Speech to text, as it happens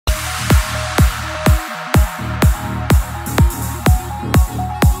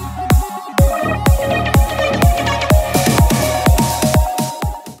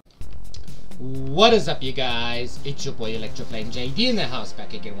What is up, you guys? It's your boy Electroflame JD in the house,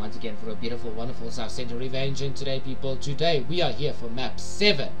 back again once again for a beautiful, wonderful South Central Revenge. And today, people, we are here for map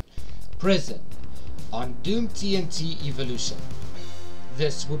 7, Prison, on Doom TNT Evolution.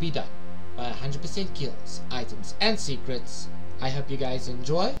 This will be done by 100% kills, items and secrets. I hope you guys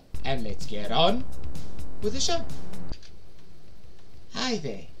enjoy, and let's get on with the show. Hi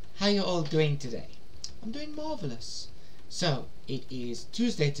there, how you all doing today? I'm doing marvelous. So, it is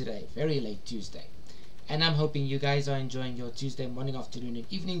Tuesday today, very late Tuesday, and I'm hoping you guys are enjoying your Tuesday morning, afternoon and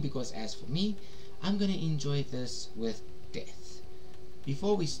evening, because as for me, I'm going to enjoy this with death.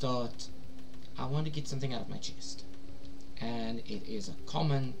 Before we start, I want to get something out of my chest, and it is a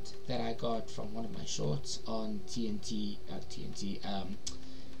comment that I got from one of my shorts on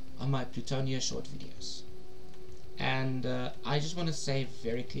on my Plutonia short videos. And I just want to say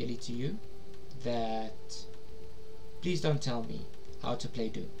very clearly to you that please don't tell me how to play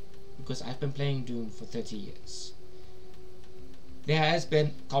Doom, because I've been playing Doom for 30 years. There has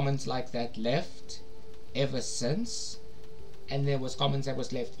been comments like that left ever since, and there was comments that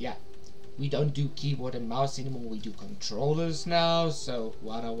was left, yeah, we don't do keyboard and mouse anymore, we do controllers now, so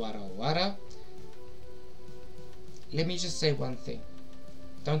wada. Let me just say one thing.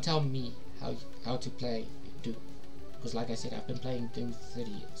 Don't tell me how to play Doom, because like I said, I've been playing Doom for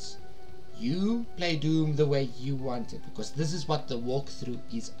 30 years. You play Doom the way you want it, because this is what the walkthrough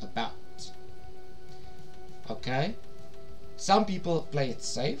is about. Okay? Some people play it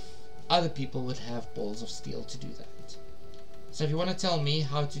safe, other people would have balls of steel to do that. So if you want to tell me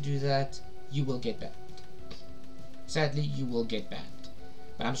how to do that, you will get banned. Sadly, you will get banned.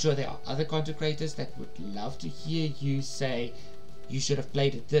 But I'm sure there are other content creators that would love to hear you say, you should have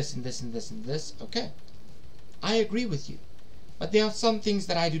played it this and this and this and this. Okay, I agree with you. But there are some things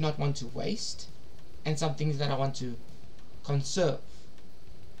that I do not want to waste, and some things that I want to conserve,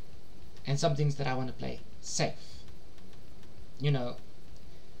 and some things that I want to play safe. You know,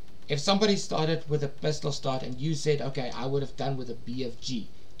 if somebody started with a pistol start and you said, okay, I would have done with a BFG,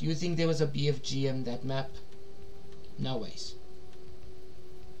 do you think there was a BFG in that map? No ways.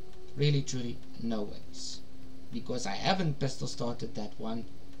 Really, truly, no ways. Because I haven't pistol started that one.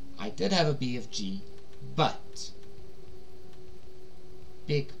 I did have a BFG, but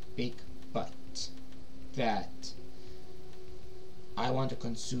big but that I want to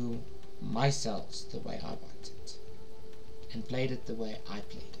consume my cells the way I want it, and played it the way I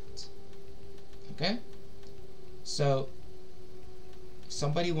played it. Okay? So if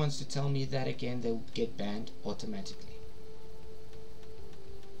somebody wants to tell me that again, they will get banned automatically.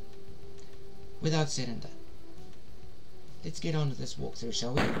 Without said and done, let's get on to this walkthrough,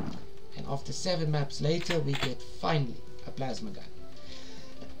 shall we? And after 7 maps later, we get finally a plasma gun.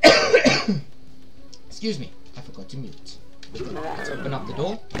 Excuse me, I forgot to mute. Let's open up the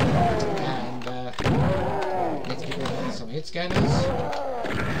door and let's get rid of some head scanners.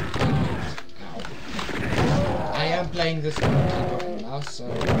 Ow. I am playing this on keyboard and mouse, so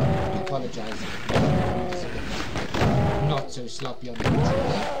I apologize if I'm not so sloppy on the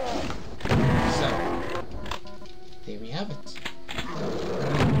controller. So there we have it.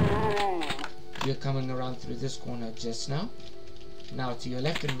 You're coming around through this corner just now. Now to your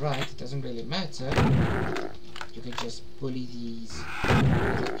left and right, it doesn't really matter. You can just bully these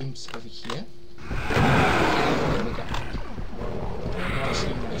little imps over here. And there we go.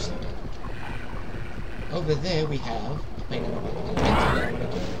 Nicely done. Over there we have a paint and a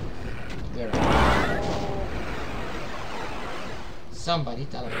there we go. Somebody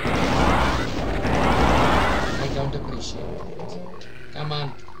tell me. I don't appreciate it. Come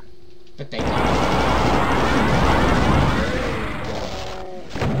on, potato.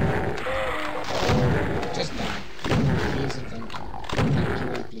 Just die. Please and thank you. Thank you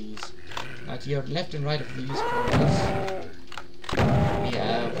and please. Now to your left and right of these corners, we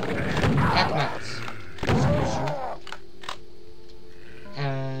have hack knights. Excuse you.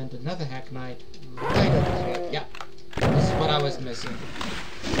 And another hack knight right over here. Yeah. This is what I was missing.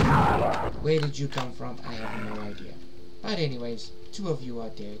 Where did you come from? I have no idea. But anyways, 2 of you are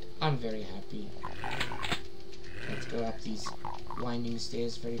dead. I'm very happy. Let's go up these winding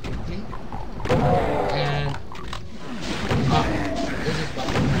stairs very quickly. And this is what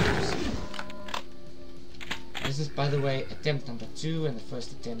we need to see. This is, by the way, attempt number 2, and the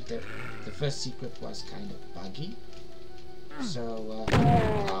first attempt, the first secret was kind of buggy. So,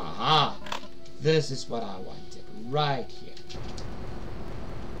 this is what I wanted, right here.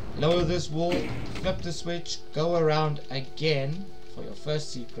 Lower this wall, flip the switch, go around again, for your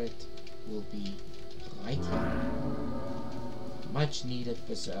first secret will be right here. Much needed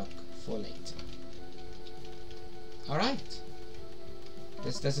berserk for later. Alright.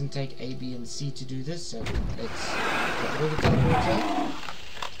 This doesn't take A, B, and C to do this, so let's get rid of the teleporter.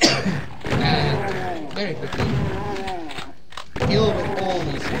 And very quickly deal with all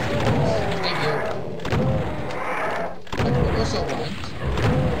these things. Thank you. But we also want a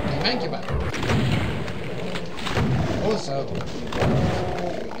monkey button. Also,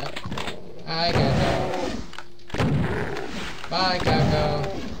 hi Kako. Bye Kako.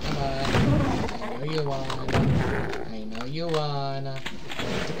 Come on. I know you want. I know you wanna.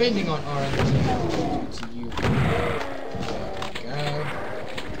 Depending on RNG, I'll do to you. There we go.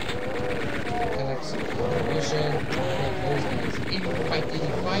 Collect some Evilution. Get those guys in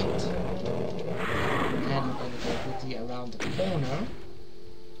fight. And I'm going to go quickly around the corner.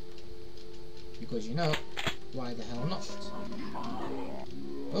 Because you know, why the hell not?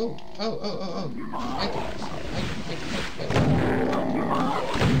 Oh. Items. Right.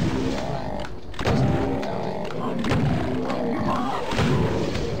 Just die.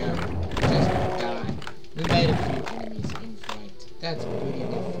 Just die. We made a few enemies in fight. That's good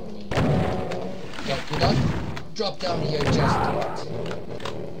enough for me. Okay, do not drop down here just yet.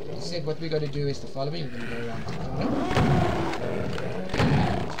 Instead, what we're going to do is the following. We're going to go around the corner.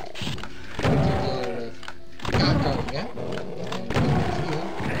 And quickly deal with Kako here.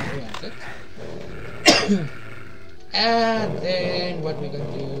 And then what we're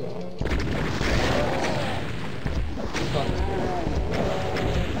going to do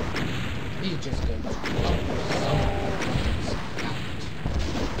he's just going to knock some out.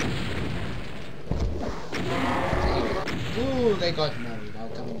 Ooh, they got married. I'll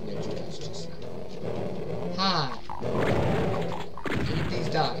come and get you guys just now. Hi. Can you please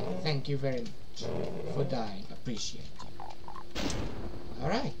die? Thank you very much for dying. Appreciate it.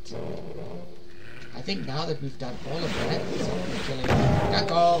 Alright. I think now that we've done all of that, we're killing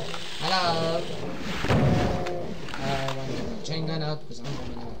Kako! Hello! I want to get my chain gun out because I'm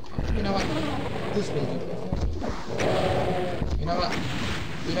running out. You know what? This will do perfectly. You know what?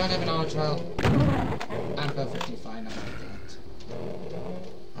 We don't have an arch rail. I'm perfectly fine about that.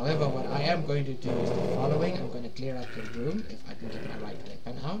 However, what I am going to do is the following. I'm going to clear out the room if I can get my right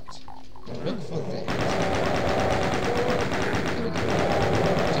weapon out. And look for that. There we go.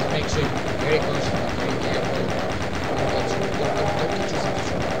 Just make sure you're very cautious and very careful. Don't get yourself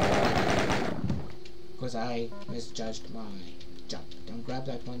shot. Because I misjudged my jump. Don't grab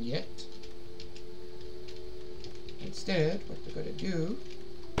that one yet. Instead, what we're going to do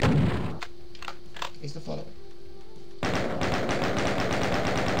is the following.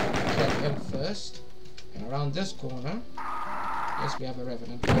 Kill him first. And around this corner, yes, we have a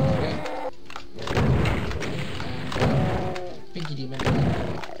revenant right here. And Pinky Demon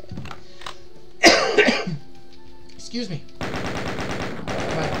right. Excuse me.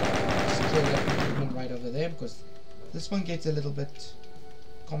 Right, just kill that Pinky Demon right over there because this one gets a little bit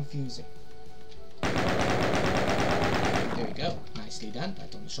confusing. There we go. Nicely done.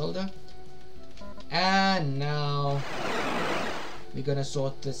 Right on the shoulder. And now we're gonna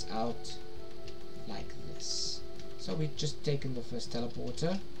sort this out like this. So we've just taken the first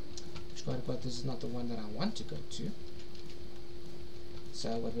teleporter. But this is not the one that I want to go to.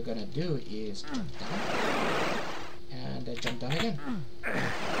 So what we're gonna do is jump down and jump down again.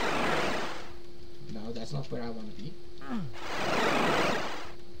 No, that's not where I want to be.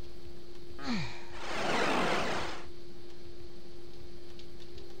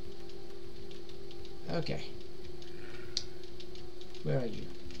 Okay. Where are you?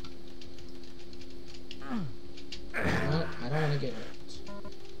 No, I don't want to get hurt.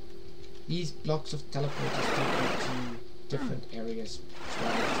 These blocks of teleporters take me to different areas.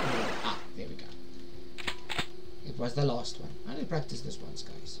 Ah, there we go. It was the last one. I only practice this once,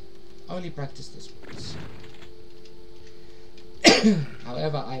 guys. Only practice this once.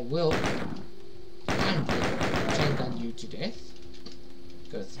 However, I will chain gun you to death.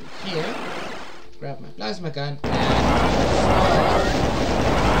 Go through here. Grab my plasma gun and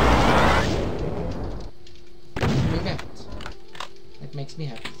do that. That makes me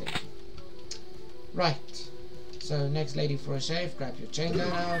happy, thank you. Right. So next lady for a shave, grab your chain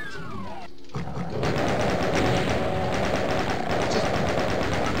gun out.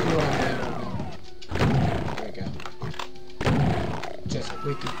 There we go. Just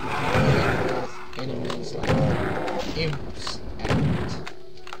quickly with enemies like imps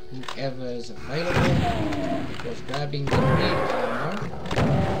and whoever is available, because grabbing the red armor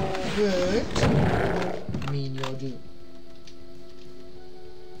would mean you're doomed.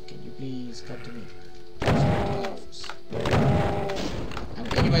 Can you please come to me? And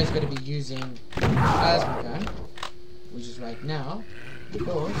anybody's going to be using plasma gun, which is right now,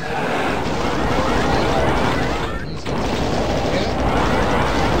 because these guys here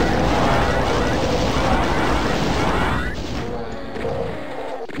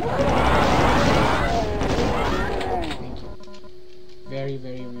Thank you. Very,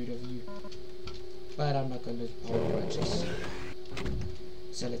 very rude of you. But I'm not going to hold grudges.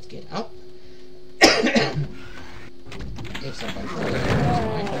 So let's get up. If somebody follows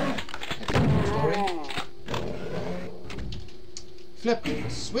that's a different story. Flip the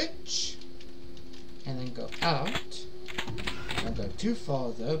switch. And then go out. Don't go too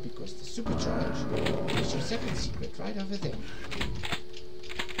far though, because the supercharge is your second secret right over there.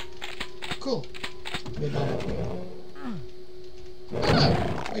 Cool. We're done up here. Hello!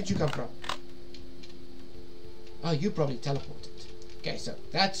 Where'd you come from? Oh, you probably teleported. Okay, so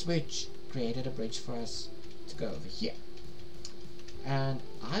that switch created a bridge for us to go over here. And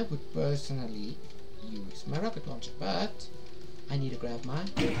I would personally use my rocket launcher, but I need to grab my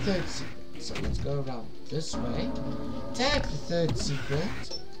third secret. So let's go around this way, tag the third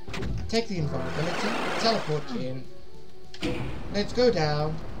secret, take the invulnerability, teleport in, let's go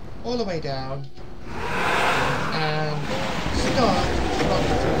down, all the way down, and start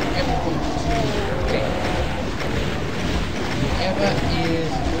rocketing everything to death. Whoever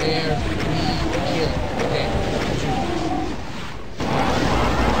is there, we kill them.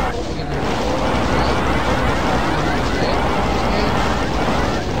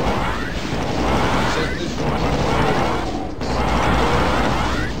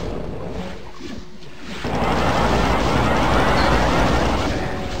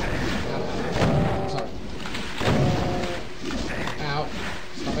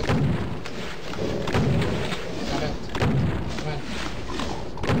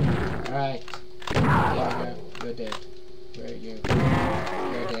 Alright. There we go. You're dead. Where are you?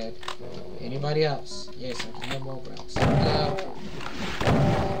 You're dead. Anybody else? Yes, I can hear more growls. Hello?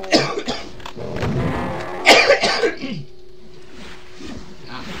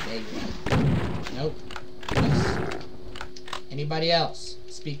 Ah, there you are. Nope. Yes. Anybody else?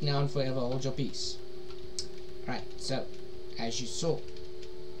 Speak now and forever hold your peace. Right, so, as you saw,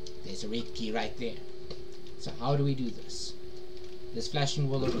 there's a red key right there. So how do we do this? This flashing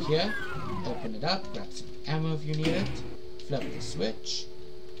wall over here, open it up, grab some ammo if you need it, flip the switch,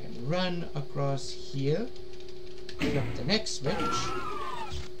 and run across here, flip the next switch,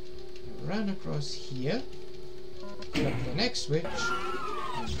 and run across here, flip the next switch,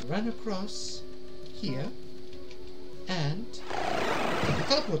 and run across here, and take the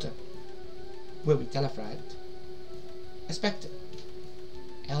teleporter, where we telefried a Spectre.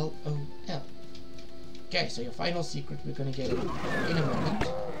 LOL. Okay, so your final secret we're gonna get in a moment.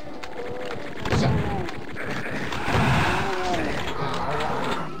 So.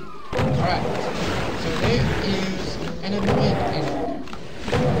 Alright. So there is an annoying enemy.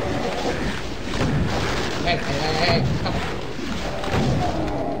 Hey, come on.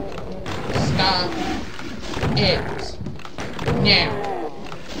 Stop it. Now.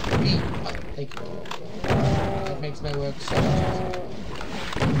 Thank you. That makes my work so much easier.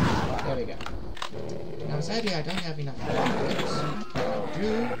 There we go. Now sadly I don't have enough bullets, but I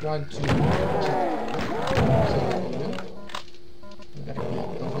do want to kill you. I'm gonna be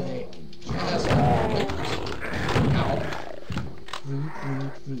over there just a bit. Ow.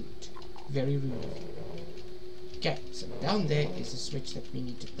 Rude. Very rude. Okay, so down there is a switch that we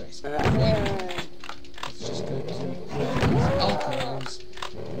need to press. Let's just go to these alcoves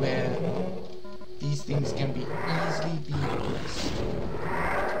where these things can be easily pressed.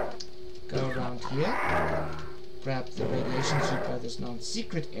 Go around here, grab the radiation suit by this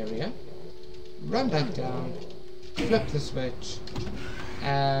non-secret area, run back down, flip the switch,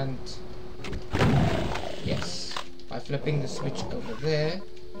 and yes, by flipping the switch over there,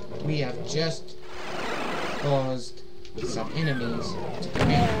 we have just caused some enemies to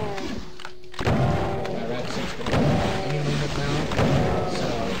come in. My rat suit's gonna come any moment now, so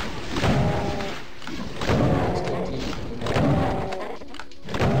let's quickly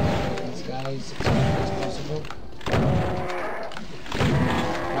guys as quickly as possible.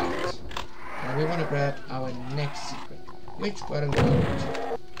 Right. Now we want to grab our next secret, which quote unquote we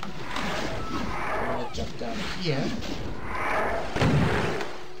want to jump down here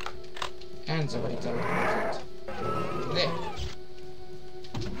and somebody teleports it there.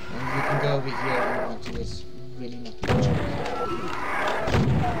 And you can go over here and onto this really not much.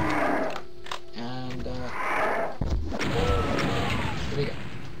 And here we go.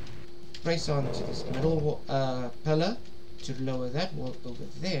 Press onto this middle pillar to lower that wall over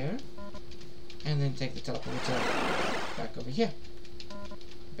there, and then take the teleporter back over here.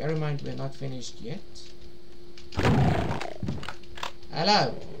 Bear in mind we're not finished yet.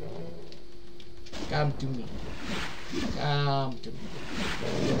 Hello! Come to me. Come to me.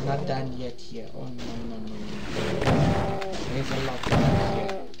 We're not done yet here. Oh no. There's a lot done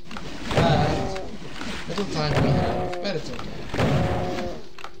here. But little time we have, but it's okay.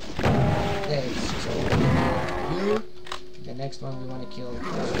 Let's just kill you. The next one we want to kill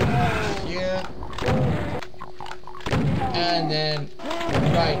here. And then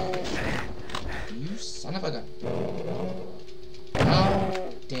right here. You son of a gun. How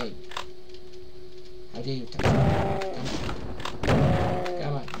dare you? How dare you touch me?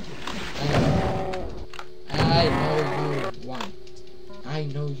 Come on. I know you want. I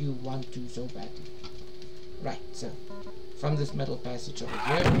know you want to so badly. Right, so from this metal passage over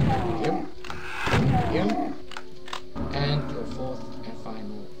here, and your fourth and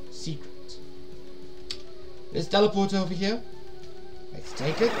final secret. This teleporter over here. Let's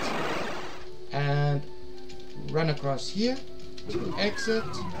take it and run across here to exit,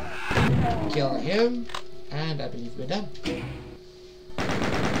 kill him, and I believe we're done.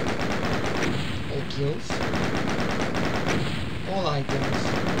 All kills, all items,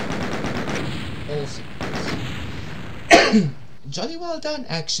 all secrets. Jolly well done,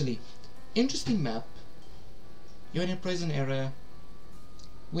 actually. Interesting map. You're in a prison area,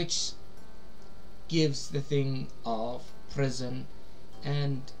 which gives the thing of prison,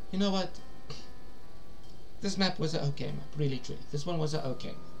 and you know what? This map was an okay map, really truly. This one was an okay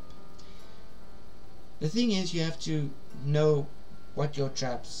map. The thing is, you have to know what your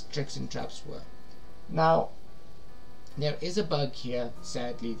tricks and traps were. Now, there is a bug here,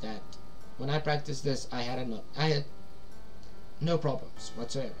 sadly, that when I practiced this, I had no problems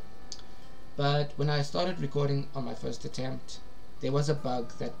whatsoever. But when I started recording on my first attempt, there was a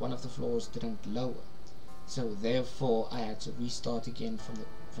bug that one of the floors didn't lower. So therefore, I had to restart again from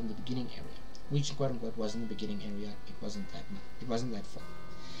the beginning area. Which quote unquote wasn't the beginning area. It wasn't that far.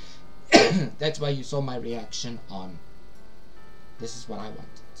 That's why you saw my reaction on this is what I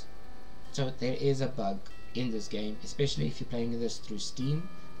wanted. So there is a bug in this game, especially if you're playing this through Steam.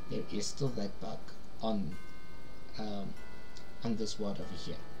 There is still that bug on this world over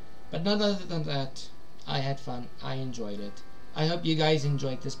here. But none other than that, I had fun. I enjoyed it. I hope you guys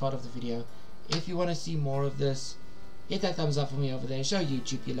enjoyed this part of the video. If you want to see more of this, hit that thumbs up for me over there. Show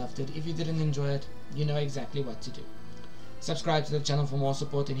YouTube you loved it. If you didn't enjoy it, you know exactly what to do. Subscribe to the channel for more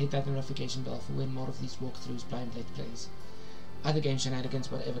support and hit that notification bell for when more of these walkthroughs, blind let's plays, other game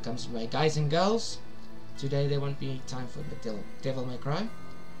shenanigans, whatever comes your way. Guys and girls, today there won't be time for the Devil May Cry,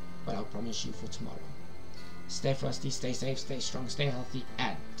 but I'll promise you for tomorrow. Stay frosty, stay safe, stay strong, stay healthy,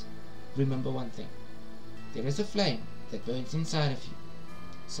 and remember one thing. There is a flame that burns inside of you,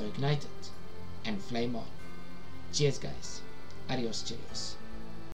 so ignite it and flame on. Cheers guys. Adios, cheers.